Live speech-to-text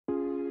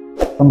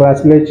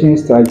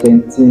Congratulations to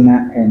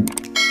Argentina and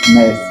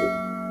Messi.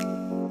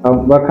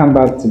 Welcome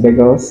back to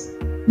Bagels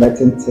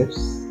Betting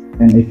Tips.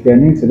 And if you're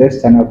new to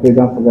this channel, please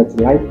don't forget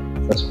to like,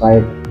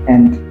 subscribe,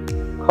 and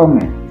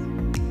comment.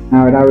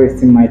 Now, without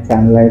wasting my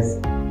time, let's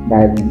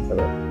dive into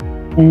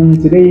it. In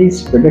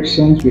today's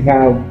predictions, we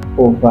have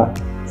over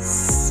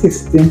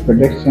 16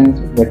 predictions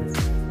with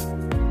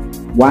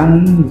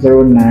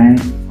 109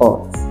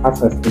 odds.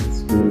 As a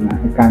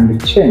 609, it can be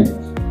changed.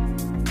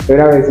 So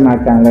without wasting my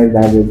time, let's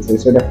dive into it.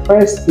 So the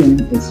first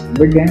team is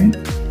Wigan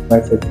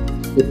versus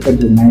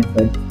Sheffield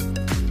United,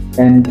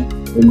 and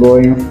we're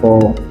going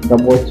for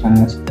double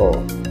chance for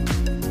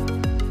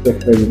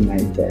Sheffield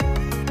United.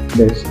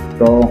 There's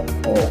draw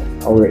or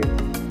away.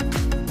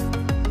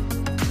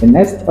 The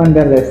next on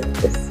the list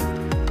is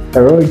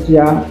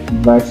Perugia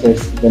versus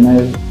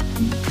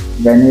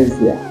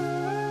Venezia.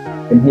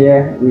 And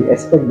here we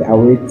expect the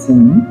away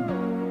team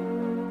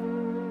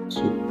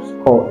to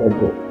score a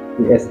goal.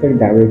 We expect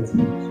the away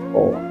team to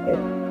score a goal.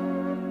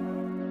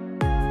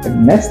 The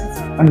next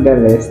on the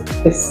list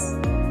is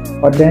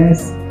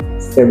Odense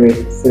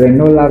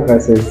Serenola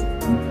versus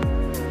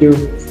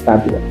Juve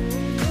Stabia.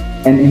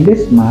 And in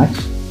this match,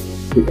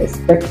 we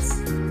expect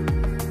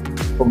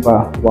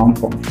over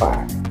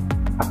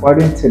 1.5.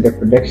 According to the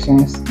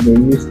predictions, they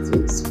used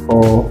to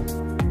score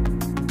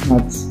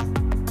not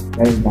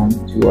less than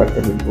 2 or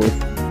 3 goals.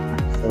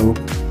 So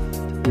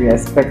we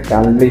expect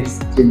at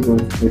least 2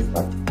 goals this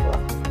particular.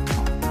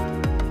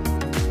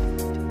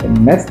 The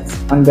next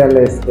on the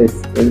list is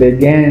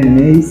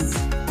Leganés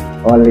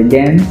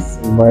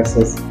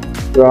versus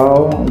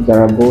Real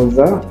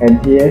Zaragoza, and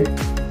here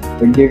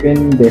we're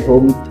giving the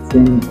home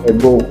team a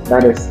goal.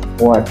 That is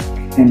what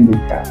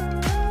handicap.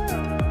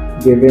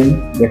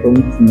 Giving the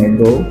home team a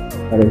goal.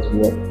 That is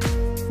what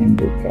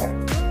handicap.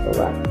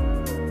 Alright.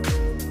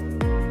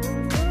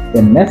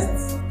 The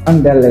next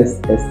on the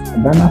list is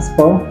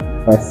Adanaspor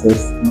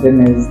versus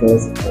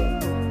Denizlispor.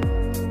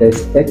 The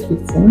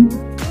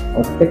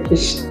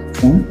Turkish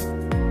team.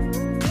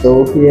 So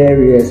here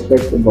we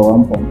expect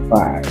about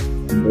 1.5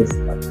 in this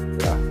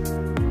particular.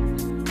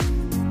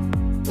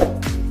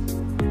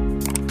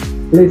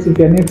 Please, if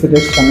you're new to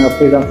this channel,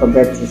 please don't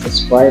forget to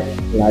subscribe,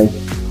 like,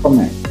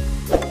 comment.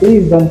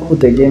 Please don't put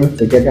the games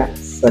together.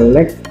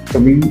 Select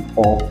 3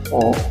 or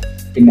 4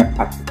 in a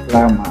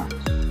particular match.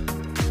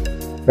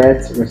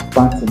 Bet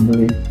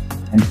responsibly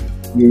and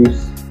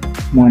use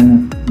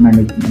money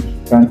management.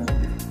 Don't be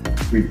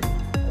greedy.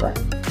 Right.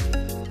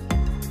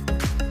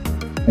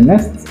 The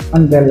next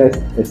on the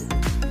list is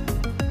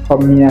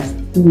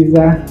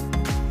Komiastiza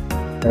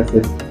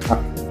versus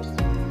Apus,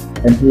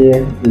 and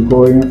here we're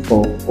going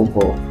for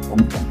over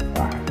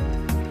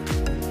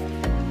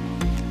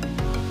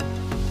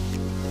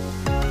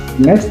 1.5.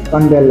 Next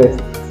on the list,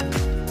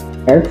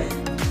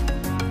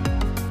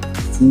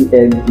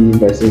 FCSB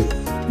versus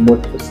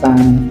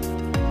Botosan,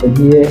 and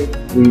here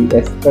we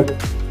expect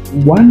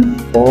 1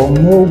 or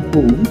more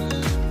goals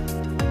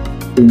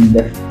in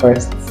the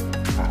first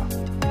half.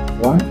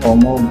 1 or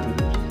more goals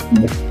in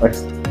the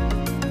first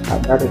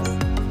half. That is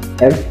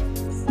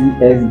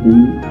FCSB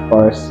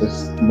versus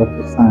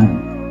Botosan.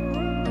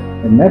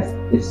 The next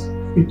is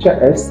Future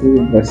FC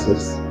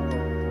versus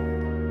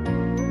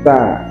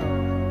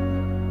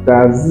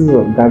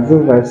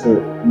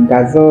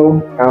Gazo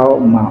Al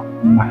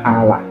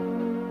Mahala.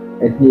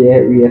 And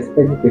here we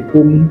expect the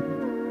home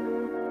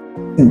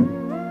team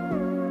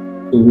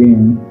to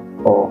win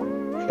or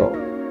draw.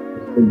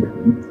 Expect the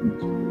home team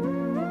to win.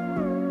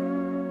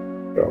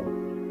 Draw.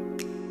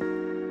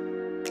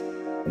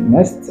 The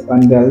next on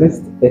the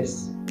list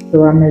is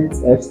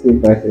Pyramids FC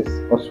versus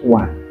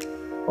Aswan.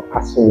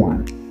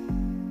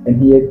 And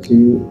here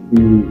too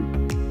we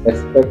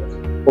expect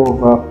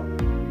over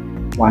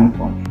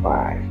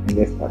 1.5 in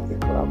this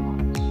particular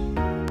match.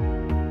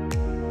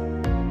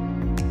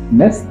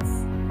 Next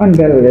on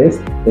the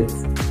list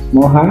is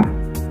Moha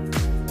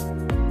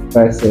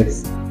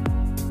versus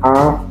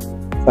Al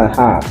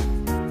Sahab,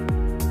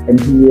 and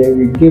here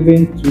we're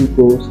giving 2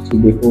 goals to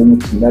the home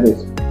team. That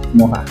is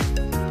Moha,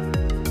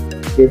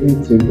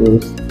 giving 2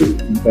 goals to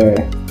the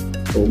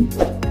home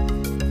team.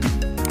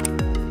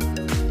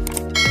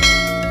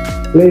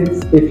 Please,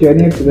 if you're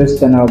new to this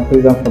channel,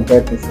 please don't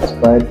forget to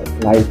subscribe,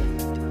 like,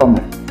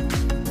 comment.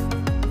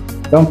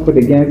 Don't put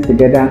the games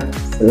together.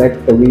 Select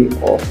 3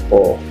 or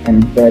 4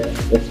 and bet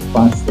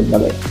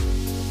responsibly.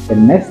 The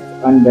next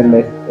on the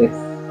list is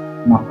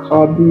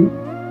Maccabi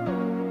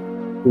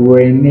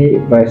Rene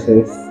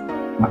versus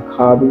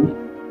Maccabi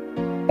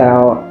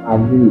Tel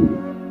Aviv.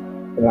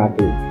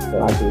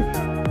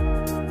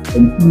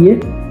 And here,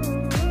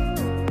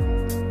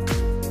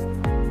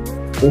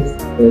 this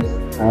is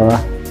our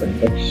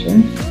prediction.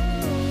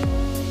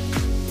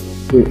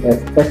 We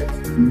expect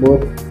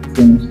both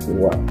teams to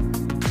work.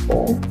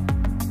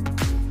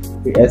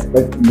 We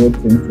expect both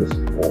teams to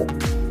score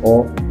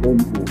or goal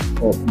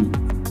or beat,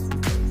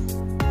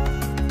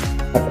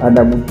 as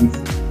other bookies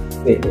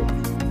say it.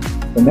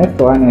 The next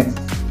one is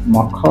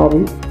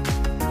Maccabi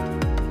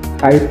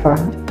Haifa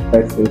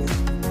versus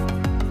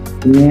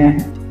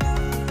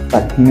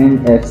Saknin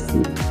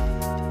FC.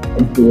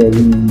 And here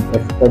we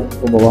expect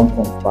over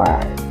 1.5.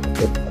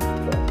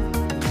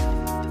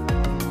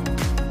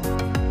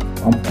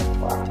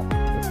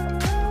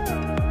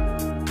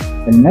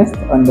 1.5. The next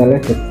on the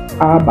list is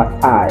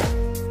Batai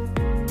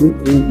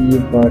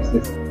UAE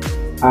versus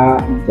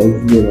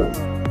Jazeera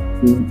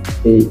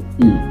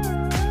UAE.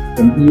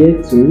 And here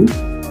too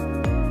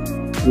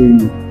we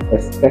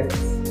expect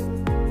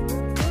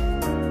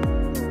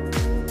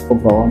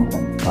over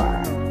 1.5.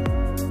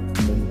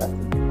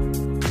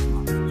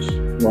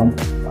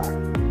 1.5.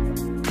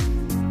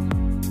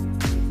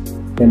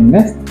 The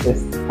next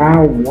is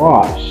our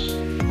wash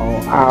or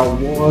our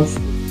wars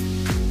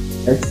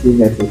FC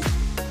versus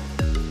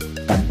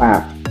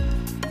Qatar.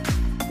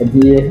 And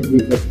here we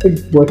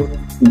expect both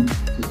teams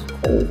to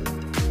score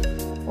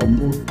or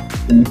both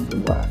teams to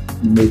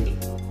make.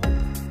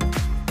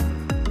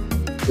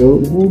 So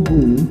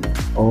Wubu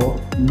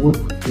or both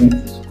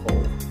teams to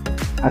score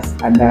as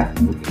other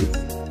bookies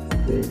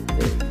say.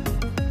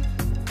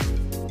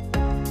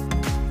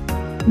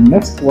 The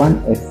next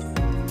one is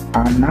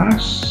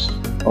Anas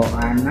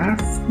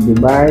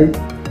Dubai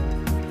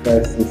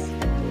versus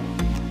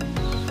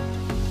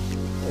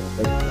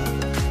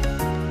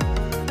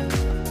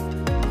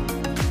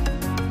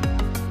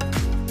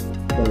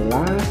the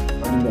last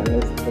on the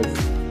list is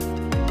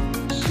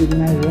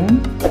Shinayan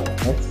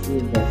FC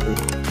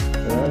versus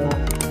Kerala.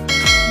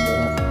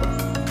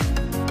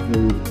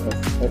 We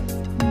expect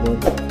both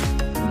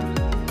teams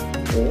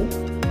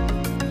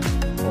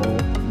or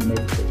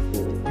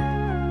Mexico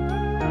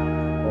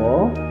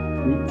or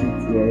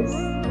BTTS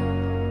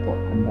for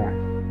under.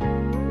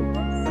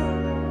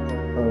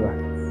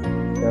 Alright,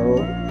 so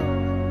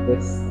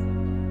this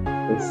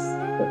is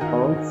the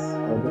odds,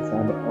 or these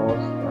are the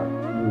odds that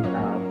we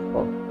have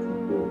for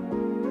today.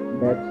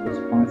 Bet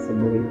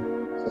responsibly,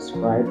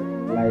 subscribe,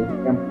 like,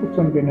 and put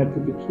on the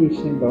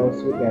notification bell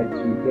so that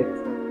you get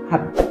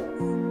updates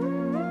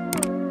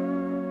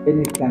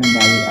anytime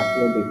that we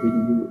upload a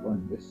video on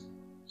this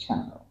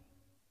channel.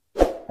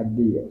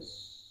 Adios.